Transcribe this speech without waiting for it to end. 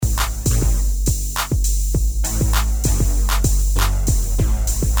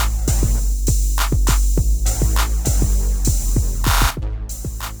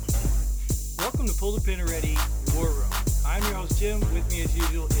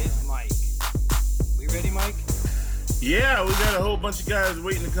Yeah, we got a whole bunch of guys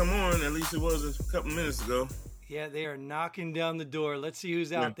waiting to come on. At least it was a couple minutes ago. Yeah, they are knocking down the door. Let's see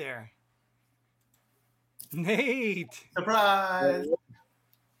who's out there. Nate. Surprise!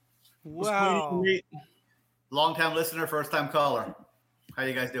 Wow. Long time listener, first time caller. How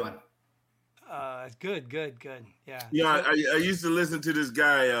you guys doing? Good. Yeah. Yeah, I used to listen to this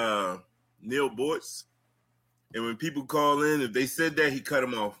guy, Neil Boyce. And when people call in, if they said that, he cut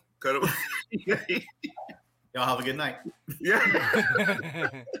them off. Y'all have a good night. Yeah.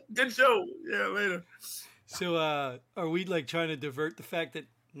 Good show. Yeah, later. So are we like trying to divert the fact that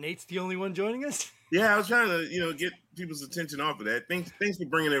Nate's the only one joining us? Yeah, I was trying to, get people's attention off of that. Thanks for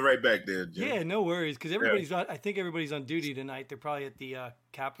bringing it right back there, Jim. Yeah, no worries, because everybody's on. I think everybody's on duty tonight. They're probably at the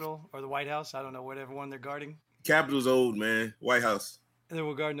Capitol or the White House. I don't know, whatever one they're guarding. Capitol's old, man. White House. And then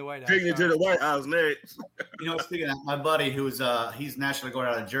we're guarding the White House. Taking it to the White House next. Speaking of my buddy who's he's National Guard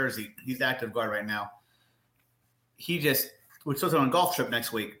out of Jersey. He's active guard right now. We're supposed to go on a golf trip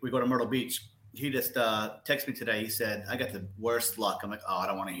next week. We go to Myrtle Beach. He just texted me today. He said, I got the worst luck. I'm like, oh, I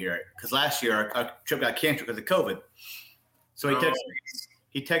don't want to hear it. Because last year, our trip got canceled because of COVID. So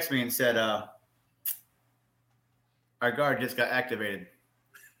he texted me and said, our guard just got activated.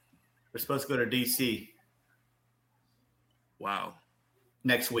 We're supposed to go to D.C. Wow.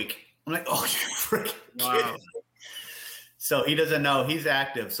 next week. I'm like, oh, you freaking Wow. kidding. So he doesn't know. He's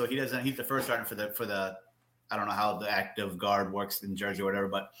active. So he's the first sergeant for the I don't know how the active guard works in Jersey or whatever,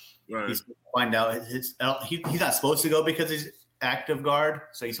 but Right. he's find out he's not supposed to go because he's active guard,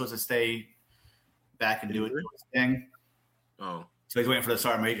 so he's supposed to stay back and do his thing. Oh. So he's waiting for the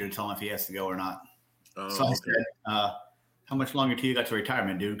sergeant major to tell him if he has to go or not. Oh, So I okay. said, how much longer till you got to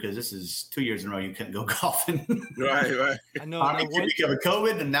retirement, dude? Because this is 2 years in a row you couldn't go golfing. Right. I know. Army That, kept you because of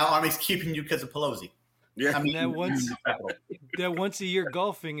COVID, and now Army's keeping you because of Pelosi. Yeah. I mean, that once a year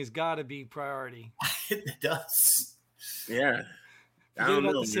golfing has got to be priority. it does. Yeah. I Forget don't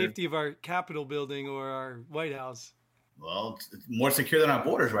about know, the safety of our Capitol building or our White House. Well, it's more secure than our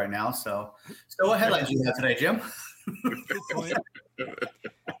borders right now. So what headlines do you have today, Jim? Good point.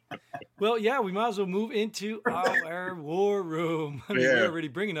 Well, yeah, we might as well move into our war room. I mean, Yeah. we're already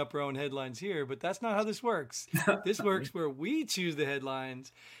bringing up our own headlines here, but that's not how this works. This works where we choose the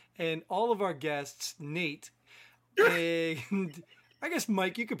headlines, and all of our guests, Nate, and I guess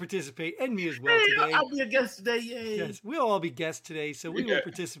Mike, you could participate, and me as well Hey, today. I'll be a guest today. Yay. Yes, we'll all be guests today, so we will Yeah.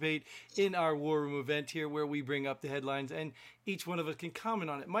 participate in our War Room event here where we bring up the headlines, and each one of us can comment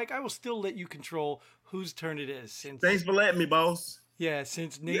on it. Mike, I will still let you control whose turn it is. Since, Thanks for letting me, boss. yeah,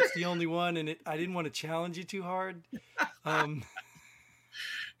 since Nate's the only one, and I didn't want to challenge you too hard. Ooh,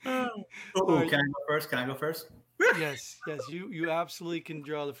 Alright. Can I go first? Yes, you absolutely can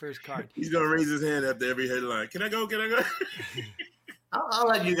draw the first card. He's going to raise his hand after every headline. Can I go? I'll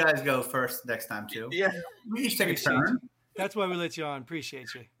let you guys go first next time, too. Yeah. We each take a Appreciate turn. That's why we let you on. Appreciate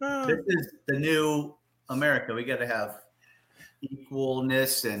you. This is the new America. We got to have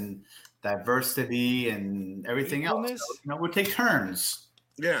equalness and diversity and everything Equalness? else. So, we'll take turns.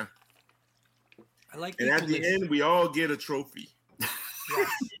 Yeah. I like And at the equalness. end, we all get a trophy Yes.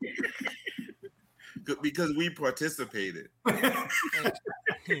 because we participated.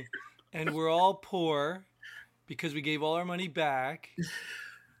 And we're all poor because we gave all our money back,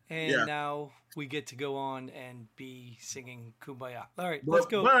 and Yeah. now we get to go on and be singing Kumbaya. All right, let's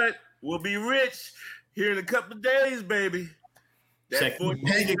go. But we'll be rich here in a couple of days, baby. That Check the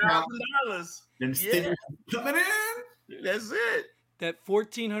bank account. $14,000. Then Yeah. stickers coming in. That's it. That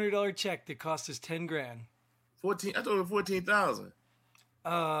 $1,400 check that cost us $10,000. 14. I thought it was 14,000.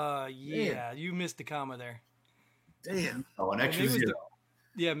 Yeah, you missed the comma there. Damn. Oh, an extra Maybe it was zero.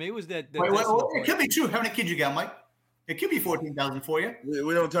 Yeah, maybe it was that. Wait, decimal it point. could be true. How many kids you got, Mike? It could be 14,000 for you.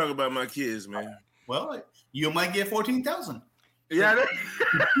 We don't talk about my kids, man. Well, you might get 14,000. Yeah.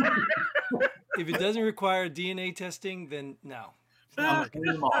 If it doesn't require DNA testing, then no. I'm getting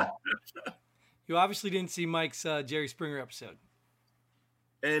them all. You obviously didn't see Mike's Jerry Springer episode.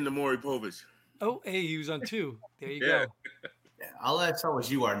 And the Maury Povich. Oh, hey, he was on 2. There you Yeah. go. Yeah, all I saw was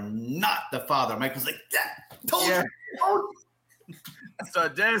you are not the father. Mike was like, yeah, told Yeah. you. Told you. I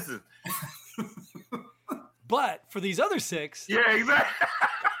started dancing. But for these other 6, Yeah, exactly.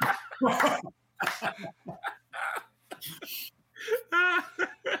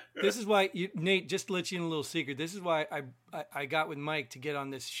 this is why Nate, just to let you in a little secret, this is why I got with Mike to get on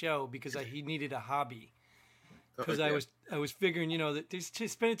this show, because he needed a hobby. Because I was figuring, that just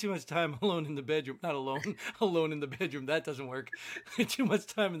spending too much time alone in the bedroom, not alone, alone in the bedroom, that doesn't work. Too much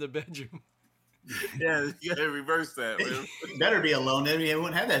time in the bedroom. Yeah, you gotta reverse that, man. You better be alone, then you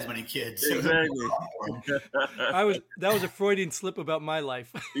wouldn't have as many kids. Exactly. That was a Freudian slip about my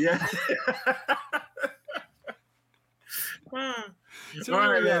life. Yeah. So All where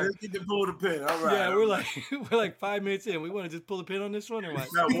right, we man. are. Let's get to pull the pin. All right. Yeah, we're like 5 minutes in. We want to just pull the pin on this one or what?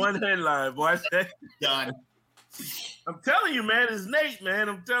 Not one headline, boy. Done. I'm telling you, man. It's Nate, man.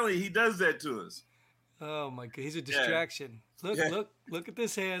 I'm telling you, he does that to us. Oh my god, he's a distraction. Look, Yeah. look at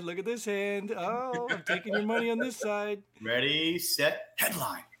this hand. Look at this hand. Oh, I'm taking your money on this side. Ready, set,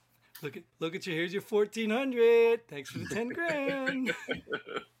 headline. Look at you. Here's your 1,400. Thanks for the 10 grand.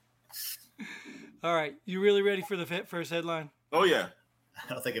 All right, you really ready for the first headline? Oh yeah.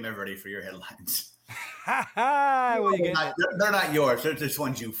 I don't think I'm ever ready for your headlines. Ha ha! Well, They're not yours. They're just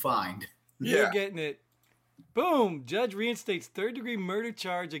ones you find. you're Yeah. getting it. Boom! Judge reinstates third-degree murder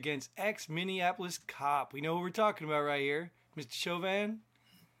charge against ex-Minneapolis cop. We know who we're talking about right here, Mr. Chauvin.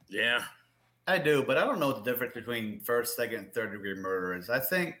 Yeah. I do, but I don't know what the difference between first, second, and third degree murder is. I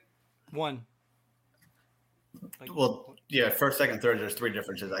think, One. well, yeah, first, second, third, there's 3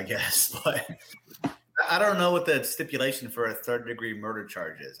 differences, I guess. But I don't know what the stipulation for a third degree murder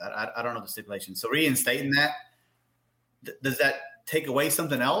charge is. I don't know the stipulation. So reinstating that, does that take away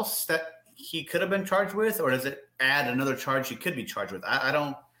something else that he could have been charged with, or does it add another charge he could be charged with? I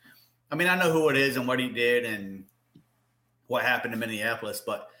don't. I mean, I know who it is and what he did and what happened in Minneapolis,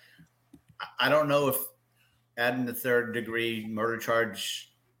 but I don't know if adding the third degree murder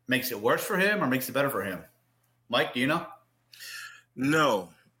charge makes it worse for him or makes it better for him. Mike, do you know? No,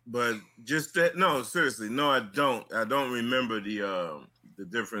 but just that. No, seriously, no, I don't. I don't remember the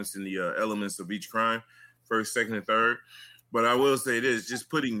difference in the elements of each crime, first, second, and third. But I will say this: just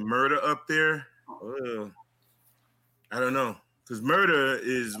putting murder up there, I don't know, because murder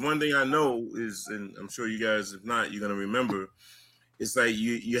is one thing I know is, and I'm sure you guys, if not, you're gonna remember. It's like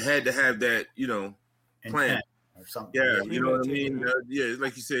you had to have that, plan. Intent or something. Yeah, you know what I Premeditated, mean. right? Yeah,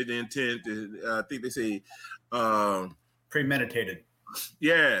 like you said, the intent. I think they say, Premeditated.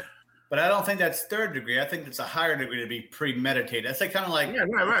 yeah. But I don't think that's third degree. I think it's a higher degree to be premeditated. That's like kind of like Yeah,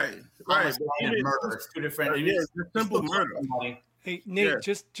 right. homicide and murder. It's 2 different. Yeah, it's just simple murder. Hey, Nate, Yeah.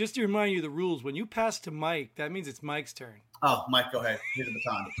 just to remind you the rules, when you pass to Mike, that means it's Mike's turn. Oh, Mike, go ahead. Here's the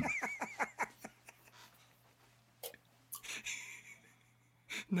baton.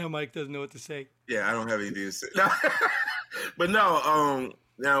 No, Mike doesn't know what to say. Yeah, I don't have anything to say. But no,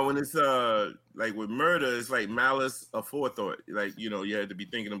 now when it's like with murder, it's like malice aforethought. Like, you had to be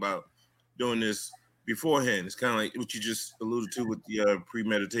thinking about doing this beforehand. It's kind of like what you just alluded to with the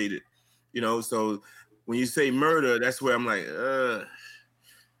premeditated. So when you say murder, that's where I'm like,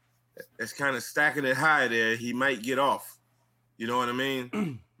 that's kind of stacking it high there. He might get off. You know what I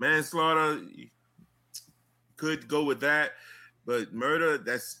mean? Manslaughter, could go with that. But murder,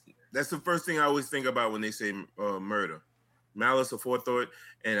 that's the first thing I always think about when they say murder. Malice aforethought,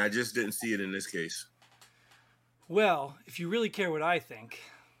 and I just didn't see it in this case. Well, if you really care what I think,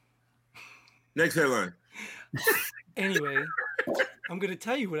 Next headline. anyway, I'm going to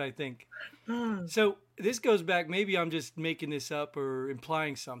tell you what I think. So this goes back, maybe I'm just making this up or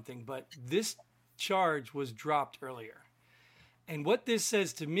implying something, but this charge was dropped earlier. And what this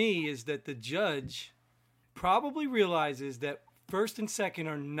says to me is that the judge probably realizes that first and second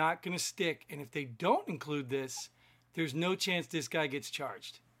are not going to stick. And if they don't include this, there's no chance this guy gets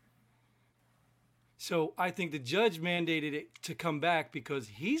charged. So I think the judge mandated it to come back because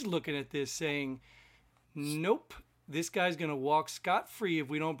he's looking at this saying, nope, this guy's going to walk scot-free if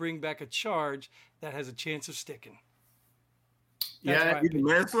we don't bring back a charge that has a chance of sticking. That's Yeah, my opinion.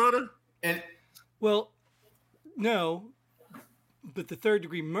 Manslaughter? And Well, no, but the third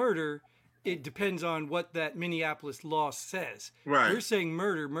degree murder, it depends on what that Minneapolis law says. Right. You're saying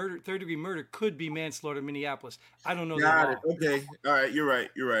murder, third degree murder could be manslaughter in Minneapolis. I don't know Got the it. law. Okay. All right. You're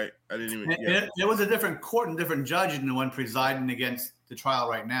right. I didn't even. Yeah. it was a different court and different judge than the one presiding against the trial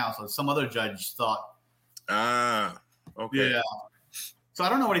right now. So some other judge thought, Okay. yeah. So I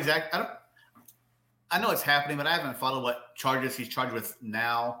don't know what I know it's happening, but I haven't followed what charges he's charged with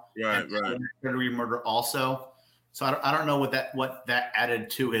now. Right. And Right. third degree murder also. So I don't know what that added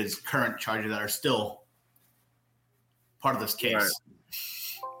to his current charges that are still part of this case.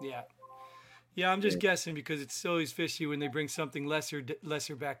 Right. Yeah, I'm just guessing because it's always fishy when they bring something lesser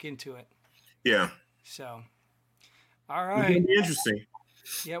back into it. Yeah. So, all It's right. gonna be interesting.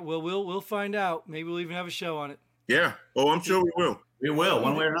 Yeah, well, we'll find out. Maybe we'll even have a show on it. Yeah. Oh, I'm sure we will. We will,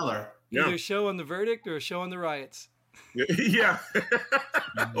 one way or another. Yeah. Either a show on the verdict or a show on the riots. Yeah.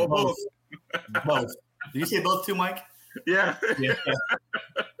 Or both. Both. Did you say both too, Mike? Yeah. Yeah.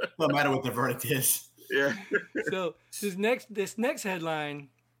 Doesn't matter what the verdict is. Yeah. So this next headline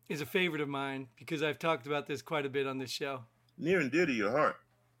is a favorite of mine because I've talked about this quite a bit on this show. Near and dear to your heart.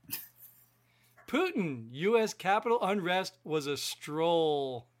 Putin, U.S. Capitol unrest was a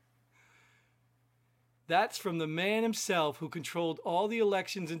stroll. That's from the man himself who controlled all the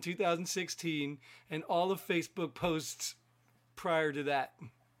elections in 2016 and all the Facebook posts prior to that.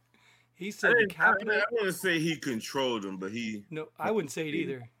 He said the capital. I want to say he controlled them, but he. No, I wouldn't say it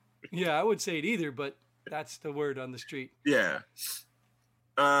either. Yeah, I wouldn't say it either, but that's the word on the street. Yeah.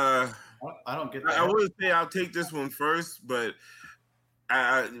 I don't get that. I would say I'll take this one first, but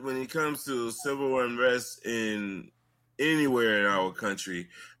when it comes to civil unrest in anywhere in our country,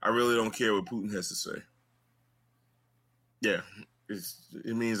 I really don't care what Putin has to say. Yeah,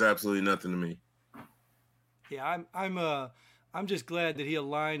 it means absolutely nothing to me. Yeah, I'm just glad that he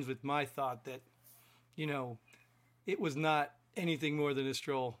aligns with my thought that, it was not anything more than a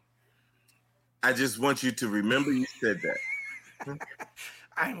stroll. I just want you to remember you said that.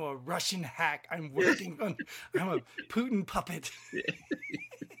 I'm a Russian hack. I'm a Putin puppet.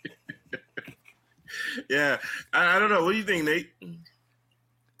 Yeah, I don't know. What do you think, Nate?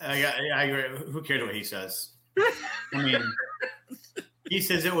 I agree. Who cares what he says? I mean, he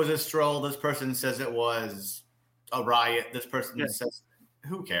says it was a stroll. This person says it was a riot. This person says,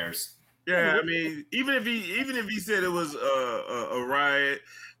 who cares? Yeah, I mean, even if he said it was a riot,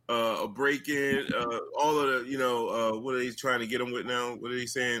 a break-in, all of the, what are they trying to get him with now? What are they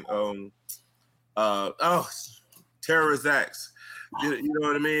saying? Terrorist acts. You know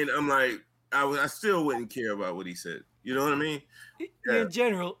what I mean? I'm like, I still wouldn't care about what he said. You know what I mean? Yeah. In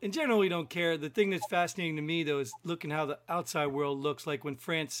general, we don't care. The thing that's fascinating to me, though, is looking how the outside world looks like when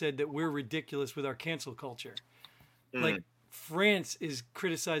France said that we're ridiculous with our cancel culture. Like, France is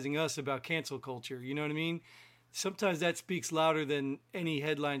criticizing us about cancel culture. You know what I mean? Sometimes that speaks louder than any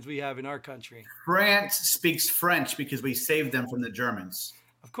headlines we have in our country. France speaks French because we saved them from the Germans.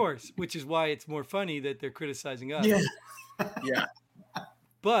 Of course, which is why it's more funny that they're criticizing us. Yeah. Yeah.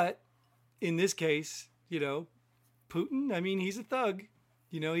 But in this case, Putin, I mean, he's a thug.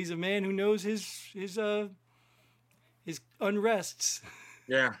 He's a man who knows his unrests.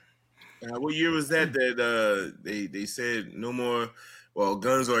 Yeah. What year was that they said no more,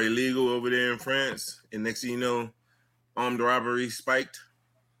 guns are illegal over there in France, and next thing you know, armed robbery spiked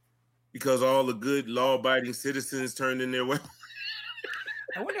because all the good law-abiding citizens turned in their weapons.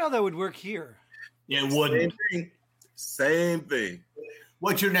 I wonder how that would work here. Yeah, it wouldn't. Same thing.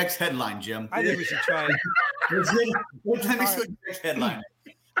 What's your next headline, Jim? I think we should try it. What's your next headline?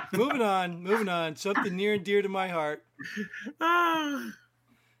 Moving on. Something near and dear to my heart.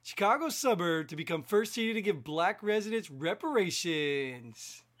 Chicago suburb to become first city to give black residents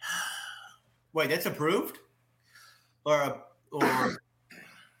reparations. Wait, that's approved? Or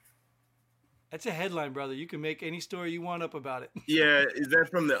That's a headline, brother. You can make any story you want up about it. Yeah, is that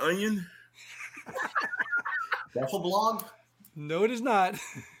from The Onion? That's a blog? No, it is not.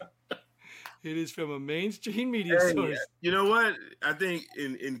 It is from a mainstream media source. You know what? I think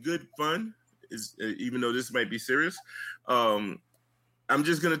in good fun, is even though this might be serious, I'm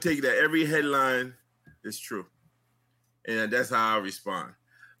just going to take that every headline is true. And that's how I respond.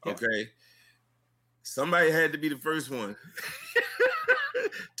 Yeah. Okay? Somebody had to be the first one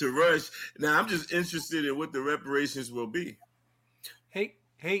to rush. Now, I'm just interested in what the reparations will be. Hey.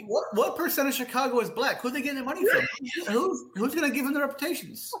 What percent of Chicago is black? Who are they getting their money from? Who's going to give them the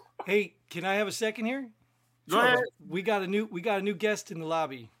reputations? Hey, can I have a second here? Go ahead. We got a new guest in the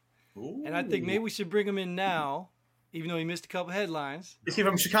lobby. Ooh. And I think maybe we should bring him in now, even though he missed a couple headlines. Is he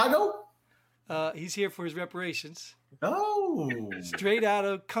from Chicago? He's here for his reparations. Oh. Straight out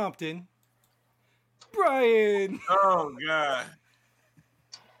of Compton. Brian. Oh, God.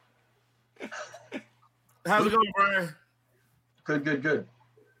 How's it going, Brian? Good.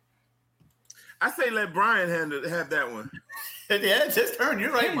 I say let Brian have that one. Yeah, it's his turn.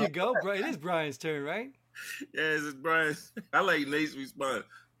 You're right. There you go. It is Brian's turn, right? Yeah, it's Brian's. I like Nate's response.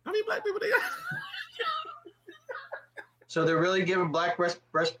 How many black people they got? So they're really giving black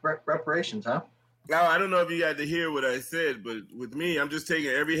reparations, huh? Now, I don't know if you got to hear what I said, but with me, I'm just taking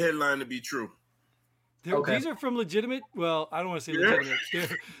every headline to be true. Okay. These are from legitimate. Well, I don't want to say legitimate.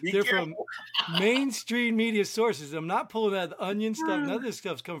 They're from mainstream media sources. I'm not pulling out the Onion stuff. None of this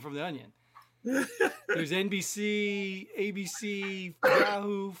stuff's coming from the Onion. There's NBC, ABC,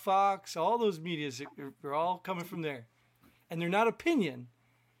 Yahoo, Fox. All those medias are all coming from there, and they're not opinion.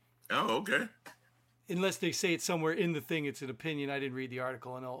 Oh, okay. Unless they say it somewhere in the thing, it's an opinion. I didn't read the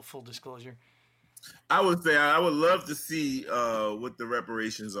article in all full disclosure. I would say I would love to see what the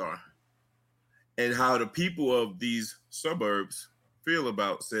reparations are and how the people of these suburbs feel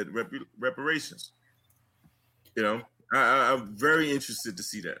about said reparations. I'm very interested to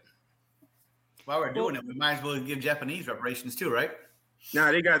see that. While we're doing it, we might as well give Japanese reparations too, right?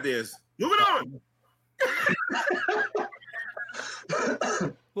 Nah, they got theirs. Moving on.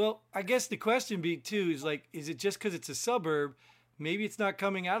 Well, I guess the question be too is like, is it just because it's a suburb? Maybe it's not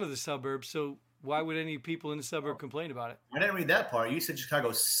coming out of the suburb, so why would any people in the suburb complain about it? I didn't read that part. You said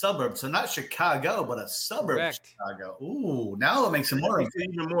Chicago suburb, so not Chicago, but a suburb Correct. of Chicago. Ooh, now it makes it more. It's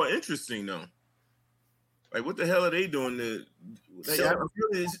even more interesting though. Like, what the hell are they doing? Like, So-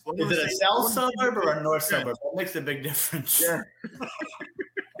 Is it a south suburb or a north Yeah. suburb? That makes a big difference. Yeah.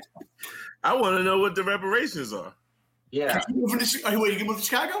 I want to know what the reparations are. Yeah. You moving to, wait, you can move to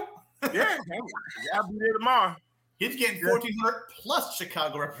Chicago? Yeah, I'll be there tomorrow. He's getting 1,400 plus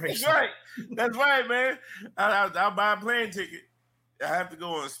Chicago reparations. That's right. That's right, man. I'll buy a plane ticket. I have to go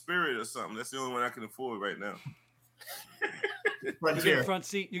on Spirit or something. That's the only one I can afford right now. You get a Frontier. front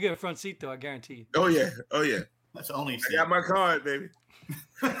seat. You get a front seat though. I guarantee you. Oh yeah. Oh yeah. That's the only. I got my card, baby.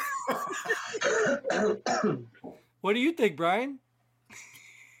 What do you think, Brian?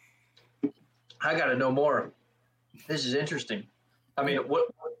 I got to know more. This is interesting. I mean, what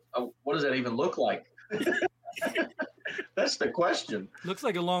does that even look like? That's the question. Looks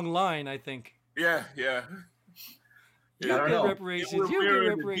like a long line. I think. Yeah, yeah. I don't Get know. reparations. We're You in get the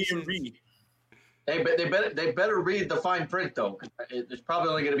reparations. DMV. They better read the fine print though. It's probably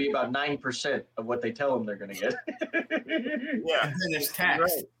only going to be about 9% of what they tell them they're going to get. Yeah. And then there's tax.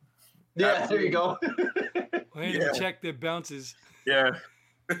 Right. Yeah, there you go. Hand them a check that bounces. Yeah.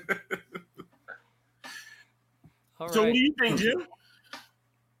 All So what right. do you think, Jim?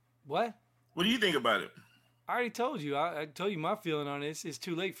 What? What do you think about it? I already told you. I told you my feeling on this. It's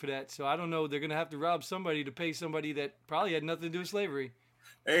too late for that. So I don't know. They're gonna have to rob somebody to pay somebody that probably had nothing to do with slavery.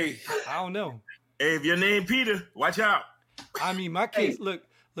 Hey, I don't know. hey, if your name Peter, watch out. I mean, my kids. Look.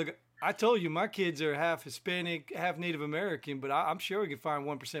 I told you my kids are half Hispanic, half Native American, but I'm sure we can find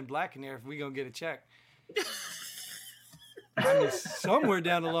 1% black in there if we gonna get a check. I mean, somewhere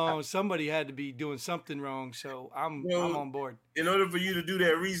down the line, somebody had to be doing something wrong. So I'm on board. In order for you to do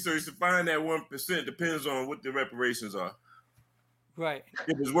that research to find that 1% depends on what the reparations are. Right.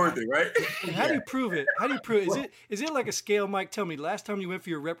 If it's worth it, right? And how do you prove it? How do you prove it? Is it like a scale, Mike? Tell me. Last time you went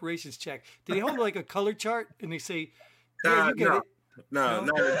for your reparations check, did they hold like a color chart and they say, "Yeah, you get no. it." No.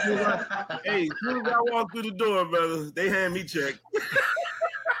 Hey, as soon as I walk through the door, brother, they hand me check.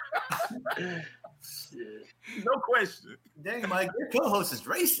 No question. Dang, Mike, your co-host is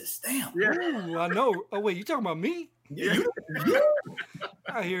racist. Damn. Yeah. Ooh, I know. Oh wait, you talking about me? Yeah.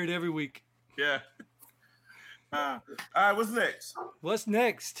 I hear it every week. Yeah. All right, what's next? What's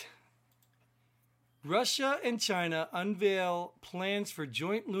next? Russia and China unveil plans for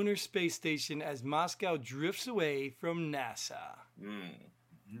joint lunar space station as Moscow drifts away from NASA.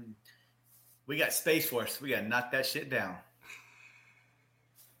 We got Space Force. We got to knock that shit down.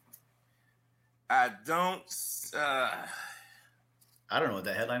 I don't. I don't know what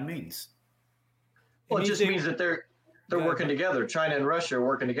that headline means. Well, it means just they- means that they're Yeah. working together. China and Russia are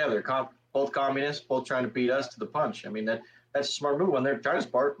working together. Both communists, both trying to beat us to the punch. I mean, that's a smart move on their China's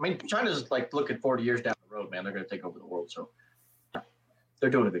part. I mean, China's like looking 40 years down the road, man. They're going to take over the world. So they're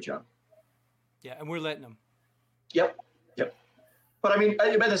doing a good job. Yeah, and we're letting them. Yep. But I mean,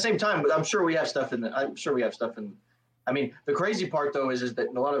 at the same time, I'm sure we have stuff in. I mean, the crazy part though is that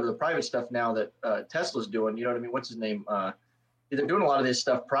a lot of the private stuff now that Tesla's doing. You know what I mean? What's his name? They're doing a lot of this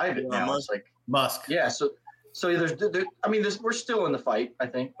stuff private now. Musk. It's like Musk. yeah. So we're still in the fight, I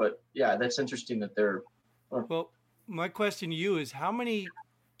think. But yeah, that's interesting that they're. Well, my question to you is, how many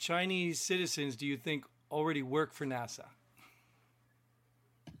Chinese citizens do you think already work for NASA?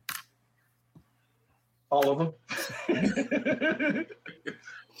 All of them.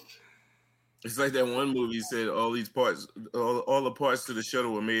 It's like that one movie said all these parts, all the parts to the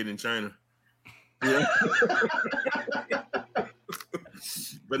shuttle were made in China. Yeah.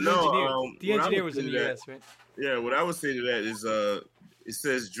 But no, The what I engineer would was in say the to that- U.S., right? Yeah, what I would say to that is, it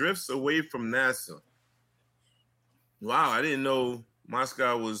says drifts away from NASA. Wow, I didn't know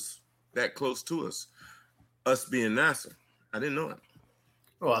Moscow was that close to us. Us being NASA, I didn't know it.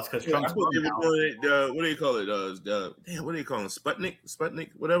 Well, that's because I Trump's thought they now. were doing it, what do you call it? What do you call it? Sputnik,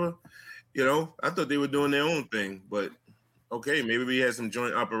 whatever. You know, I thought they were doing their own thing, but okay, maybe we had some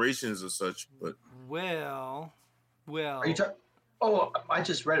joint operations or such. But Well. Are you talking? Oh, I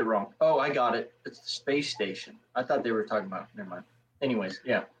just read it wrong. Oh, I got it. It's the space station. I thought they were talking about. Never mind. Anyways,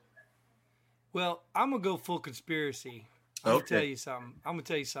 yeah. Well, I'm gonna go full conspiracy. I'm gonna Okay.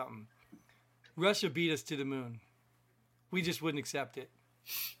 tell you something. Russia beat us to the moon. We just wouldn't accept it.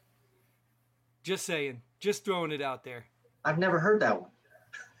 Just saying. Just throwing it out there. I've never heard that one.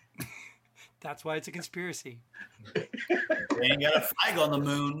 That's why it's a conspiracy. They ain't got a flag on the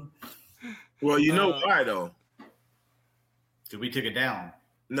moon. well, you know Uh, why though? Because we took it down.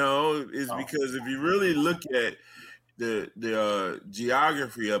 No, it's Oh. because if you really look at the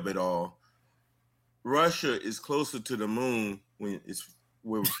geography of it all, Russia is closer to the moon when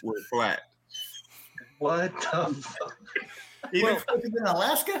we're flat. What the fuck? Even closer than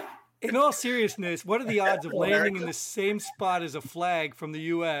Alaska? In all seriousness, what are the odds of landing in the same spot as a flag from the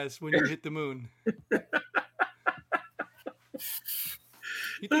U.S. when you hit the moon?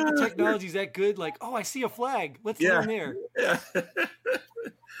 You think the technology's that good? Like, oh, I see a flag. Let's land there. Yeah.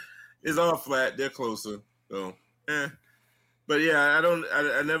 It's all flat. They're closer. So, But yeah,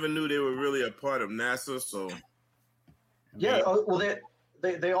 I never knew they were really a part of NASA. So Yeah. Well,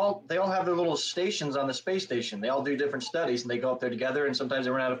 they all have their little stations on the space station. They all do different studies, and they go up there together. And sometimes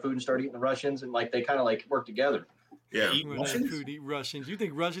they run out of food and start eating the Russians, and like they kind of like work together. yeah. Eat food, eat Russians. You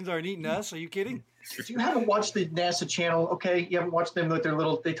think Russians aren't eating us? Are you kidding? If you haven't watched the NASA channel, okay, you haven't watched them with their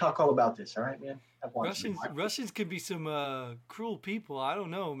little. They talk all about this. All right, man. I've watched Russians could be some cruel people. I don't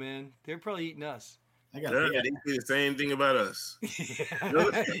know, man. They're probably eating us. They say the same thing about us.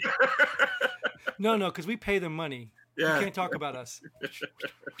 No, because we pay them money. Yeah. You can't talk about us.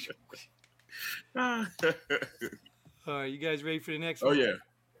 All right, you guys ready for the next one? Oh yeah.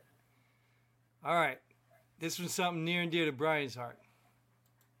 All right. This one's something near and dear to Brian's heart.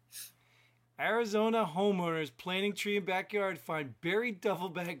 Arizona homeowners planting tree in backyard find buried duffel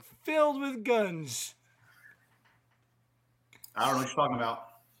bag filled with guns. I don't know what you're talking about.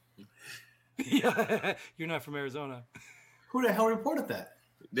 Yeah, you're not from Arizona. Who the hell reported that?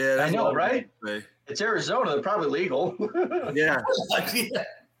 Yeah, I know, right? Say. It's Arizona. They're probably legal. Yeah.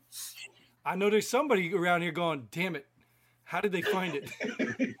 I know there's somebody around here going, damn it. How did they find it?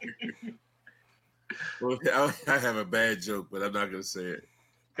 Well, I have a bad joke, but I'm not going to say it.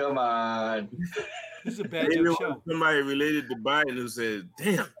 Come on. This is a bad joke show. Somebody related to Biden who said,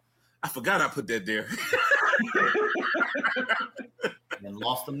 damn, I forgot I put that there. And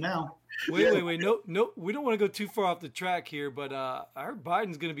lost them now. Wait. No, we don't want to go too far off the track here, but I heard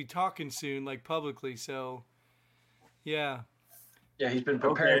Biden's going to be talking soon, like publicly. So, yeah. Yeah, he's been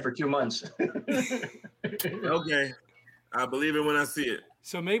preparing for 2 months. Okay. I believe it when I see it.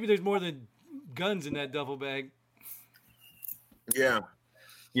 So maybe there's more than guns in that duffel bag. Yeah.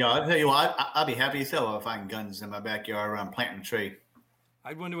 I'll tell you what, I'll be happy as hell if I find guns in my backyard around planting a tree.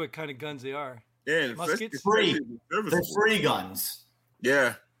 I'd wonder what kind of guns they are. Yeah, Muskets? Free. They're free guns.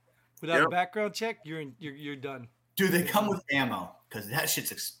 Yeah. Without a background check, you're done. Do they come with ammo? Because that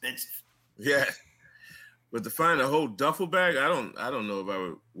shit's expensive. Yeah. But to find a whole duffel bag, I don't know if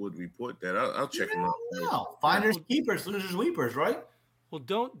I would report that. I'll check them out. No, finders keepers, losers weepers, right? Well,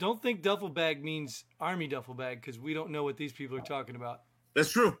 don't think duffel bag means army duffel bag because we don't know what these people are talking about. That's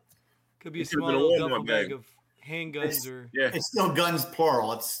true. Could be a It could've small been a little Walmart duffel bag bag. of handguns or It's still guns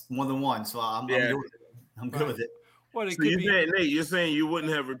plural. It's more than one, so I'm good with it. I'm good with it. what it So could be. Nate, you're saying you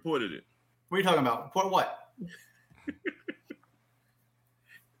wouldn't have reported it. What are you talking about? Report what?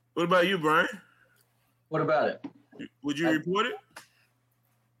 What about you, Brian? What about it? Would you report it?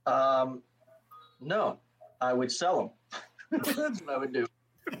 No, I would sell them. That's what I would do.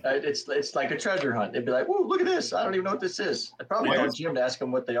 It's like a treasure hunt. They'd be like, "Whoa, look at this! I don't even know what this is." I'd probably call Jim to ask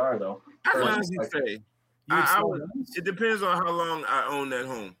him what they are, though. I Or honestly like- say, it depends on how long I own that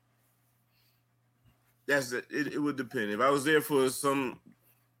home. That's it. It would depend. If I was there for some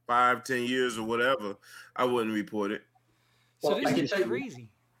 5-10 years or whatever, I wouldn't report it. So Well, I this can is tell you- crazy.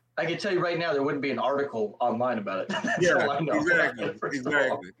 I can tell you right now, there wouldn't be an article online about it. That's Yeah, all I know. exactly. First of all.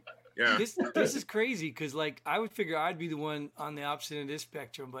 Exactly. Yeah. This is crazy because like I would figure I'd be the one on the opposite end of this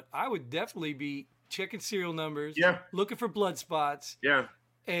spectrum, but I would definitely be checking serial numbers, Yeah. looking for blood spots, Yeah.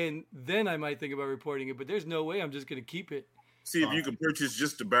 and then I might think about reporting it. But there's no way I'm just going to keep it. See if you can purchase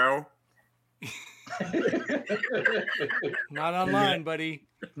just a barrel. Not online, buddy.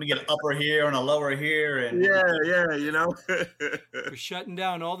 Let me get an upper here and a lower here, and Yeah, you know. We're shutting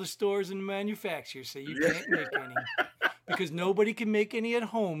down all the stores and manufacturers, so you Yeah. can't make any because nobody can make any at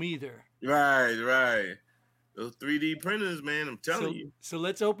home either. Right. Those 3D printers, man, I'm telling So, you. so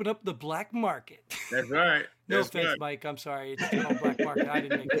let's open up the black market. That's right. No That's offense, right. Mike. I'm sorry. It's called black market. I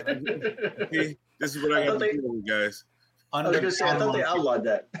didn't make that up. See, this is what I got thought to they- do with you guys. I was gonna say, I thought they outlawed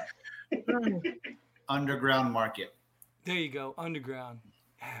that. underground market. There you go. Underground.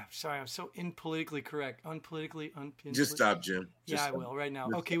 Sorry, I'm so unpolitically correct. Unpolitically. Just stop, Jim. Yeah, Just I stop. will right now.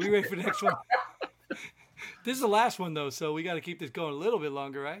 Okay, we ready for the next one? This is the last one though, so we got to keep this going a little bit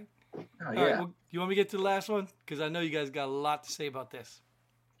longer, right? Oh, All yeah. right. Well, you want me to get to the last one? Because I know you guys got a lot to say about this.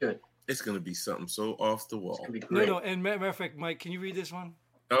 Good. It's gonna be something so off the It's wall. gonna be No, great. no. And matter of fact, Mike, can you read this one?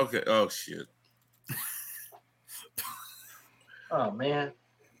 Okay. Oh shit. Oh man.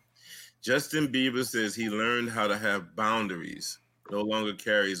 Justin Bieber says he learned how to have boundaries. No longer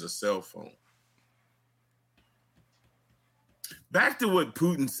carries a cell phone. Back to what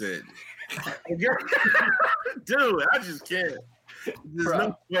Putin said. Dude, I just can't. There's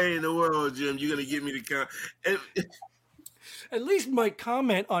no way in the world, Jim, you're going to get me to count. At least Mike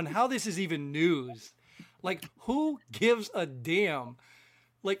comment on how this is even news. Like, who gives a damn?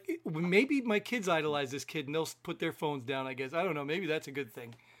 Like, maybe my kids idolize this kid and they'll put their phones down, I guess. I don't know. Maybe that's a good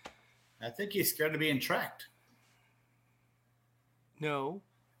thing. I think he's scared of being tracked. No,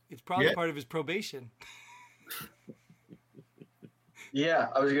 it's probably part of his probation. Yeah,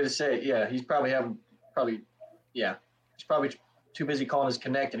 I was going to say, yeah, he's probably he's probably too busy calling his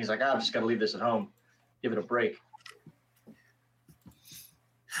Connect, and he's like, I've just got to leave this at home. Give it a break.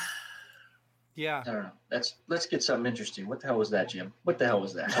 Yeah. I don't know. Let's get something interesting. What the hell was that, Jim? What the hell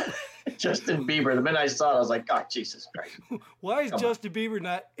was that? Justin Bieber. The minute I saw it, I was like, oh, Jesus Christ. Why is Justin Bieber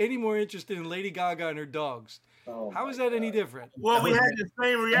not any more interested in Lady Gaga and her dogs? Oh, how is that any different? Well, we had the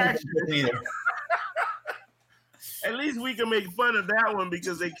same reaction. At least we can make fun of that one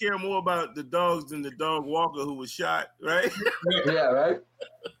because they care more about the dogs than the dog walker who was shot, right? Yeah, right?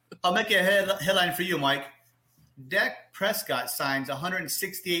 I'll make a headline for you, Mike. Dak Prescott signs a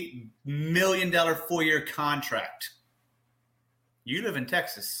 $168 million 4-year contract. You live in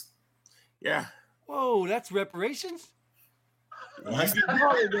Texas. Yeah. Whoa, that's reparations?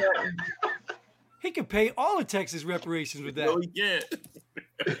 He could pay all of Texas reparations with that. No, he can't.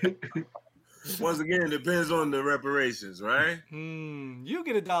 Once again, it depends on the reparations, right? You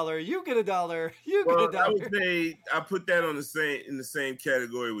get $1. You get $1. You Well, get $1. I would say I put that on in the same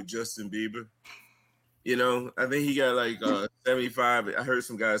category with Justin Bieber. You know, I think he got like 75. I heard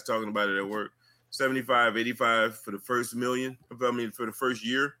some guys talking about it at work. 75, 85 for the first million. I mean, for the first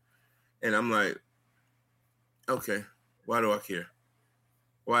year. And I'm like, okay, why do I care?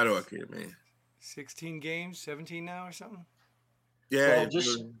 Why do I care, man? 16 games, 17 now or something? Yeah,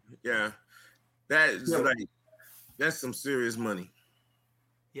 Well, yeah. That's some serious money.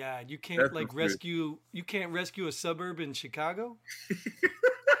 Yeah, you can't rescue a suburb in Chicago?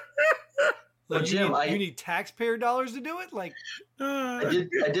 Like, Jim, you need taxpayer dollars to do it? Like, I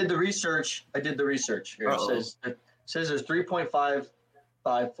did the research. Here it says there's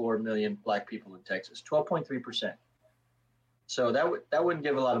 3.554 million black people in Texas, 12.3%. So that wouldn't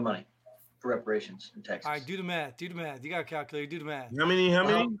give a lot of money for reparations in Texas. all right, do the math. You got a calculator. Do the math. How many? How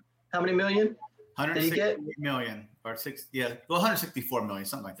many million? 168 million or 164 million,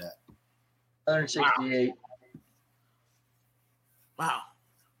 something like that. 168. Wow.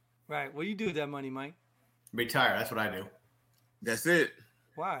 Right. What do you do with that money, Mike? Retire. That's what I do. That's it.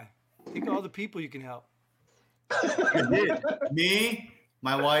 Why? Think of all the people you can help. Me,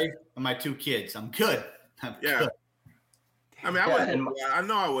 my wife, and my 2 kids. I'm good. Good. I mean, I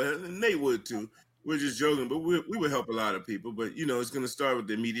know I would. And Nate would too. We're just joking, but we would help a lot of people. But, you know, it's going to start with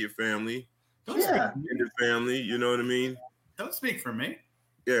the immediate family. Extended family, you know what I mean? Don't speak for me.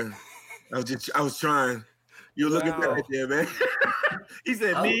 Yeah. I was trying. You look at that right there, man. He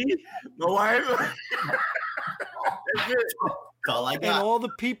said, me, my wife. That's it. That's all I got. And all the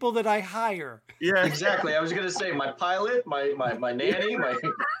people that I hire. Yeah, Exactly. I was going to say my pilot, my nanny, my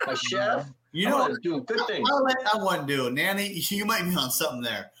chef. You know what? Do good things. I wouldn't do. Nanny, you might be on something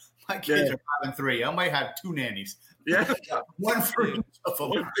there. My kids are 5 and 3. I might have 2 nannies. Yeah. One for each of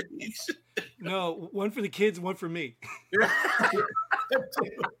them. No, one for the kids, one for me.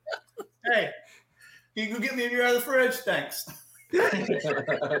 Hey, you can go get me a beer out of the fridge. Thanks.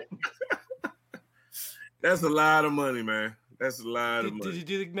 That's a lot of money, man. That's a lot of money. Did you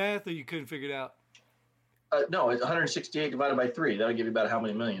do the math or you couldn't figure it out? No, it's 168 divided by 3. That'll give you about how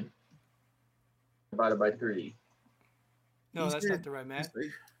many million? Divided by 3. No, that's not the right math.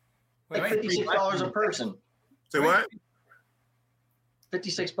 Like $56 a person. Say what?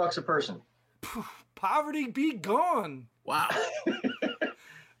 $56 a person. Poverty be gone. Wow.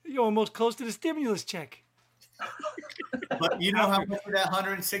 You're almost close to the stimulus check. But you know how much of that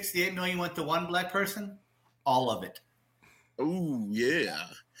 168 million went to one black person? All of it. Oh, yeah.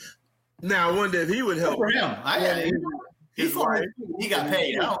 Now, I wonder if he would help. For him. He got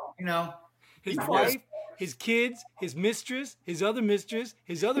paid. His wife, his kids, his mistress, his other mistress,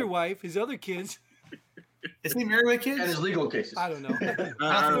 his other wife, his other kids. Is he married with kids? And his legal cases. I don't know.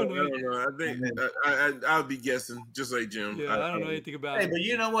 I don't know. I think I'll be guessing, just like Jim. Yeah, I don't know anything about Hey, it. but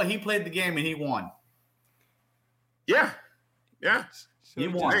you know what? He played the game and he won. Yeah. So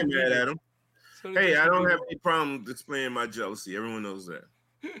You did won. I ain't Justin mad Bieber. at him. So did Hey, I Justin don't Bieber. have any problem displaying my jealousy. Everyone knows that.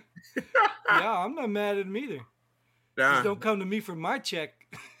 Yeah, I'm not mad at him either. Nah, Just don't come to me for my check.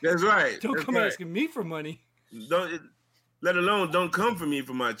 that's right. Don't That's come right. asking me for money. Let alone don't come for me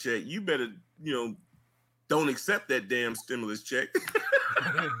for my check. You better, don't accept that damn stimulus check.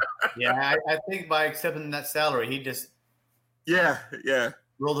 Yeah, I think by accepting that salary, he just Yeah, yeah.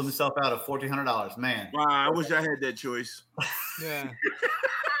 Rolled himself out of $1,400. Man. Wow, I wish I had that choice. Yeah.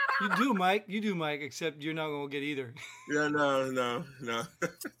 You do, Mike. You do, Mike. Except you're not gonna get either. Yeah, no.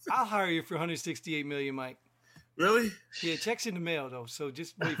 I'll hire you for 168 million, Mike. Really? Yeah, checks in the mail though, so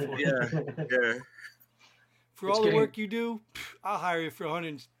just wait for it. Yeah. For all the work you do, I'll hire you for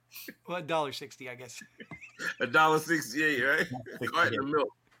 $1.60, I guess. $1.68, right? Carton of milk.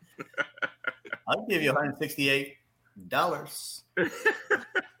 I'll give you $168.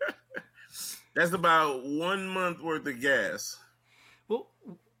 That's about 1 month worth of gas. Well,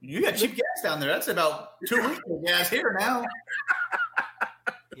 you got cheap gas down there. That's about 2 weeks of gas here now.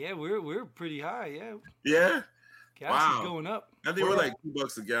 Yeah, we're pretty high. Yeah. Yeah. Gas is going up. I think we're like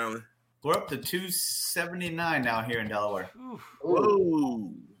 $2 a gallon. We're up to $2.79 now here in Delaware. Oof.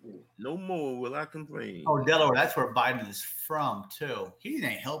 Whoa. No more will I complain. Oh, Delaware. That's where Biden is from, too. He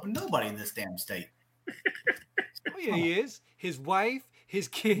ain't helping nobody in this damn state. Oh, yeah, he is. His wife, his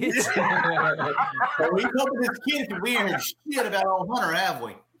kids. Well, we helping his kids. We ain't heard shit about old Hunter, have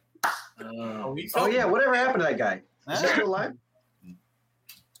we? Yeah. Whatever happened to that guy? Is he still alive?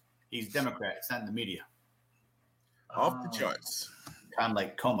 He's Democrat. It's not in the media. Off the charts. Kind of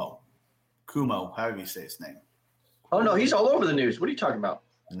like Kumo, however you say his name. Oh no, he's all over the news. What are you talking about?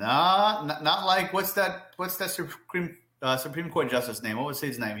 Not like what's that Supreme Court justice name? What was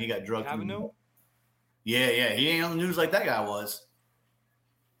his name? He got drugged. Kavanaugh? Yeah. He ain't on the news like that guy was.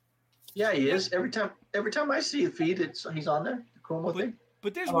 Yeah, he is. Every time I see a feed, he's on there. The Cuomo thing.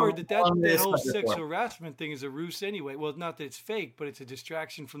 But there's word that whole sexual harassment thing is a ruse anyway. Well, not that it's fake, but it's a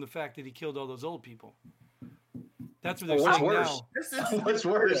distraction from the fact that he killed all those old people. That's what they're saying now. What's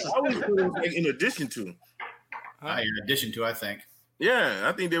worse? I was like in addition to. In addition to, I think. Yeah,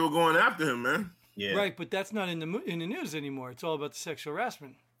 I think they were going after him, man. Yeah. Right, but that's not in the news anymore. It's all about the sexual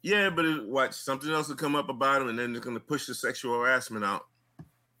harassment. Yeah, but something else will come up about him, and then they're going to push the sexual harassment out.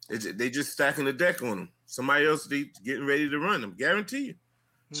 They just stacking the deck on him. Somebody else they getting ready to run them. Guarantee you.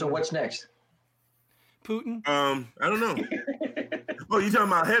 So what's next? Putin? I don't know. Oh, you talking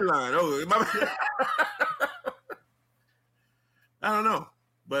about headline? Oh, I don't know,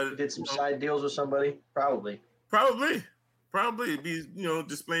 but Did some side deals with somebody? Probably be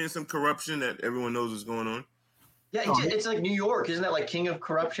displaying some corruption that everyone knows is going on. Yeah, it's like New York, isn't that like king of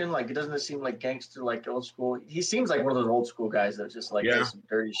corruption? Like it doesn't seem like gangster, like old school. He seems like one of those old school guys that's just like does some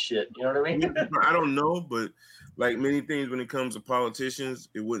dirty shit. You know what I mean? I don't know, but like many things when it comes to politicians,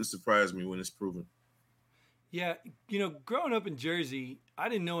 it wouldn't surprise me when it's proven. Yeah, growing up in Jersey, I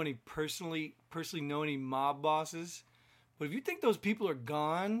didn't know any personally know any mob bosses. But if you think those people are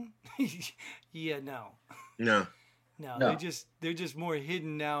gone, yeah, no, they're just more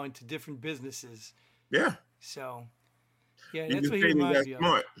hidden now into different businesses. Yeah. So, yeah, that's what he reminds me of.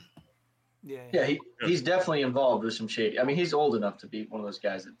 Smart. Yeah. He's definitely involved with some shady. I mean, he's old enough to be one of those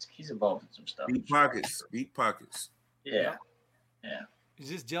guys he's involved in some stuff. Deep pockets. Yeah. Is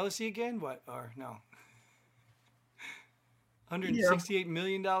this jealousy again? What or no? $168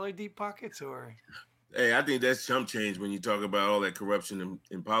 million deep pockets, or? Hey, I think that's chump change when you talk about all that corruption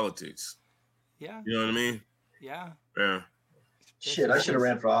in politics. Yeah. You know what I mean? Yeah. Yeah. Shit, I should have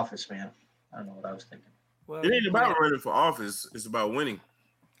ran for office, man. I don't know what I was thinking. Well, it ain't about running for office. It's about winning.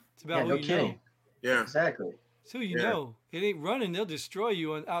 It's about who you know. Yeah. Exactly. So you know. It ain't running. They'll destroy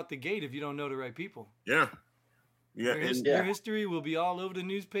you out the gate if you don't know the right people. Yeah. Yeah. Your history will be all over the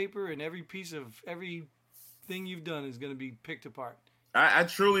newspaper, and every piece of everything you've done is going to be picked apart. I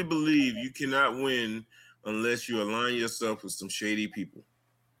truly believe you cannot win unless you align yourself with some shady people.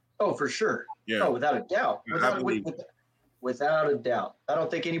 Oh, for sure. Yeah. Oh, without a doubt. Without a doubt. I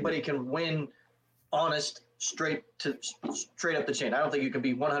don't think anybody can win honest straight up the chain. I don't think you can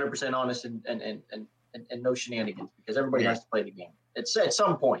be 100% honest and no shenanigans because everybody has to play the game. It's at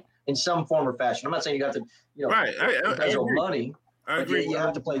some point in some form or fashion. I'm not saying you have to, right. embezzle money, I but agree. you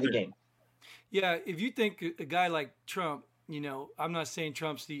have to play the game. Yeah, if you think a guy like Trump, I'm not saying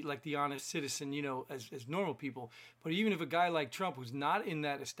Trump's the honest citizen, as normal people, but even if a guy like Trump who's not in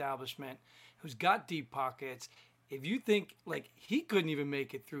that establishment, who's got deep pockets, if you think like he couldn't even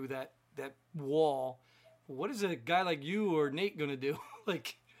make it through that wall, what is a guy like you or Nate going to do?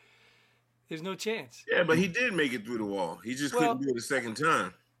 Like, there's no chance. Yeah, but he did make it through the wall. He just couldn't do it a second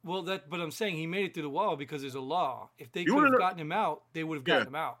time. Well, but I'm saying he made it through the wall because there's a law. If they could have gotten him out, they would have gotten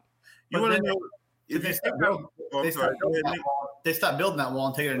him out. You want to know? If they stopped building that wall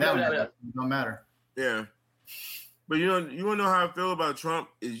and taking it down. It don't matter. Yeah. But you want to know how I feel about Trump?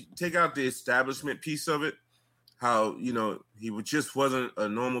 Is take out the establishment piece of it, how, he just wasn't a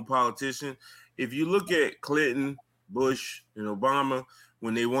normal politician. If you look at Clinton, Bush, and Obama,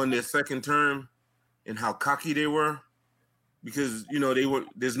 when they won their second term and how cocky they were, because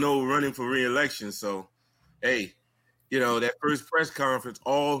there's no running for re-election. So, hey, that first press conference,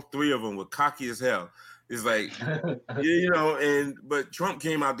 all three of them were cocky as hell. It's like, but Trump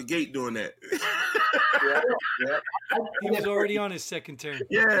came out the gate doing that. Yeah. He was already on his second term.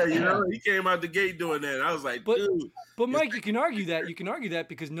 Yeah, he came out the gate doing that. I was like, dude. But Mike, you can argue that. You can argue that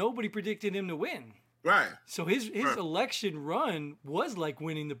because nobody predicted him to win. Right. So his election run was like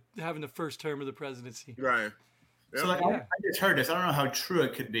having the first term of the presidency. Right. Yep. So I just heard this. I don't know how true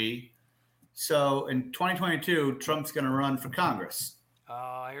it could be. So in 2022, Trump's going to run for Congress. Oh,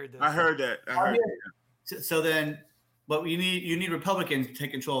 I heard that. I heard that. So then, but you need Republicans to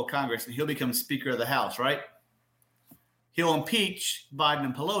take control of Congress, and he'll become Speaker of the House, right? He'll impeach Biden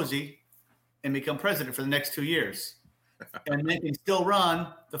and Pelosi and become president for the next 2 years. And they can still run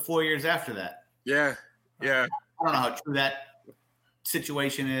the 4 years after that. Yeah. Yeah. I don't know how true that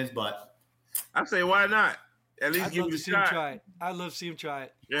situation is, but I say, why not? At least give it a shot. I'd love to see him try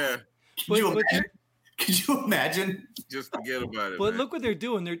it. Yeah. Could you imagine? Just forget about it. But look what they're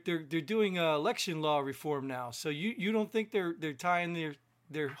doing. They're doing election law reform now. So you don't think they're tying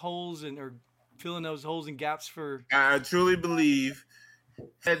their holes or filling those holes and gaps for? I truly believe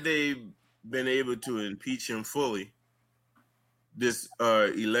had they been able to impeach him fully, this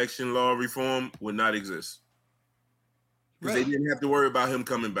election law reform would not exist. Because they didn't have to worry about him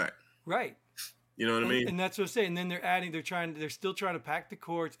coming back. Right. You know what I mean? And that's what I'm saying. And then they're still trying to pack the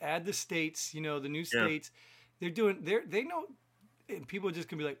courts, add the states, the new states. Yeah. They know, and people are just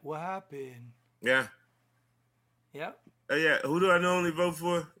going to be like, what happened? Yeah. Yeah. Yeah. Who do I normally vote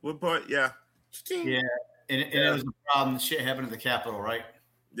for? What part? Yeah. Yeah. And it was a problem. Shit happened at the Capitol, right?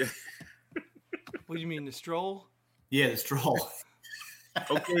 Yeah. What do you mean, the stroll? Yeah, the stroll.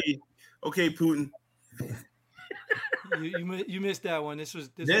 Okay, Putin. You missed that one. This was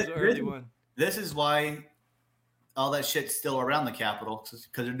an early one. This is why all that shit's still around the Capitol, because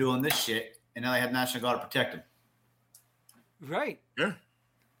they're doing this shit, and now they have National Guard to protect them. Right. Yeah.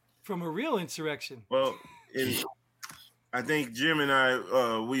 From a real insurrection. Well, I think Jim and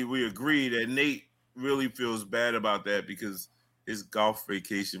I, we agree that Nate really feels bad about that because his golf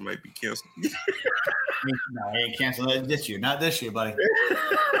vacation might be canceled. No, he ain't canceled this year. Not this year, buddy.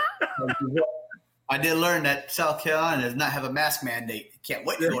 I did learn that South Carolina does not have a mask mandate. Can't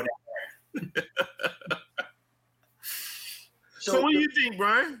wait to go down there. So what do you think,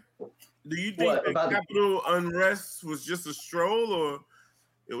 Brian? Do you think the Capitol unrest was just a stroll or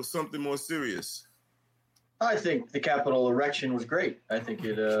it was something more serious? I think the Capitol erection was great. I think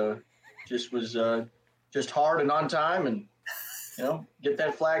it just was just hard and on time and, get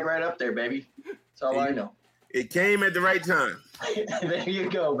that flag right up there, baby. That's all I know. It came at the right time. There you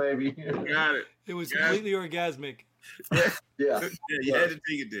go, baby. Got it. It was completely orgasmic. Yeah. You had to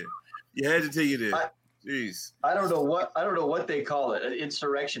take it there. Jeez. I don't know what they call it.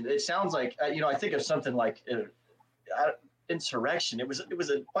 Insurrection. It sounds like I think of something like insurrection. It was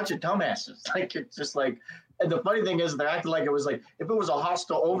a bunch of dumbasses. Like it's just like, and the funny thing is they're acting like it was like if it was a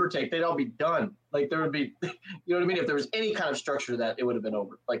hostile overtake, they'd all be done. Like there would be, you know what I mean? If there was any kind of structure to that, it would have been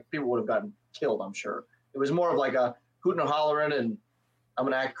over. Like people would have gotten killed. I'm sure. It was more of like a hooting and hollering, and I'm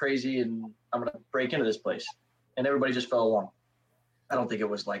gonna act crazy, and I'm gonna break into this place, and everybody just fell along. I don't think it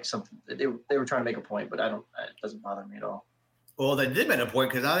was like something they were trying to make a point, but it doesn't bother me at all. Well, they did make a point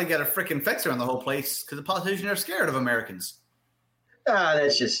because now they got a freaking fence around the whole place because the politicians are scared of Americans.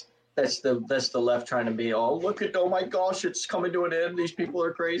 That's the left trying to be all oh my gosh, it's coming to an end. These people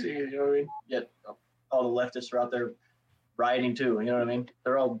are crazy. You know what I mean? Yet all the leftists are out there rioting too. You know what I mean?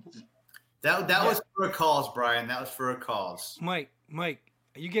 They're all. That was for a cause, Brian. That was for a cause. Mike, are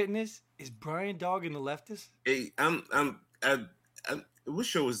you getting this? Is Brian dogging the leftists? Hey, what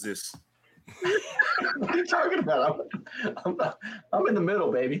show is this? What are you talking about? I'm in the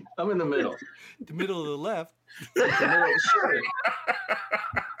middle, baby. I'm in the middle. The middle of the left. Sure.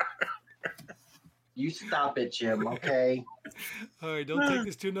 You stop it, Jim, okay? All right, don't take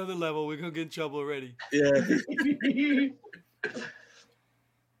this to another level. We're going to get in trouble already. Yeah.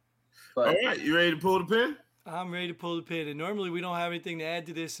 All right, you ready to pull the pin? I'm ready to pull the pin. And normally we don't have anything to add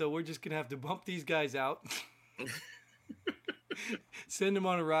to this, so we're just going to have to bump these guys out. Send them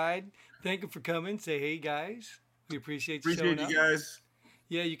on a ride. Thank them for coming. Say, hey, guys. We appreciate you showing up. You guys.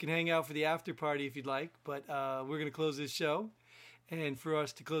 Yeah, you can hang out for the after party if you'd like, but we're going to close this show. And for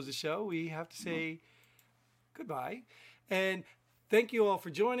us to close the show, we have to say goodbye. And thank you all for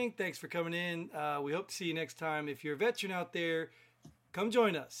joining. Thanks for coming in. We hope to see you next time. If you're a veteran out there, come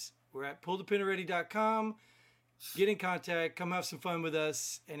join us. We're at pullthepinalready.com. Get in contact. Come have some fun with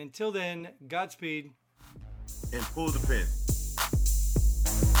us. And until then, Godspeed. And pull the pin.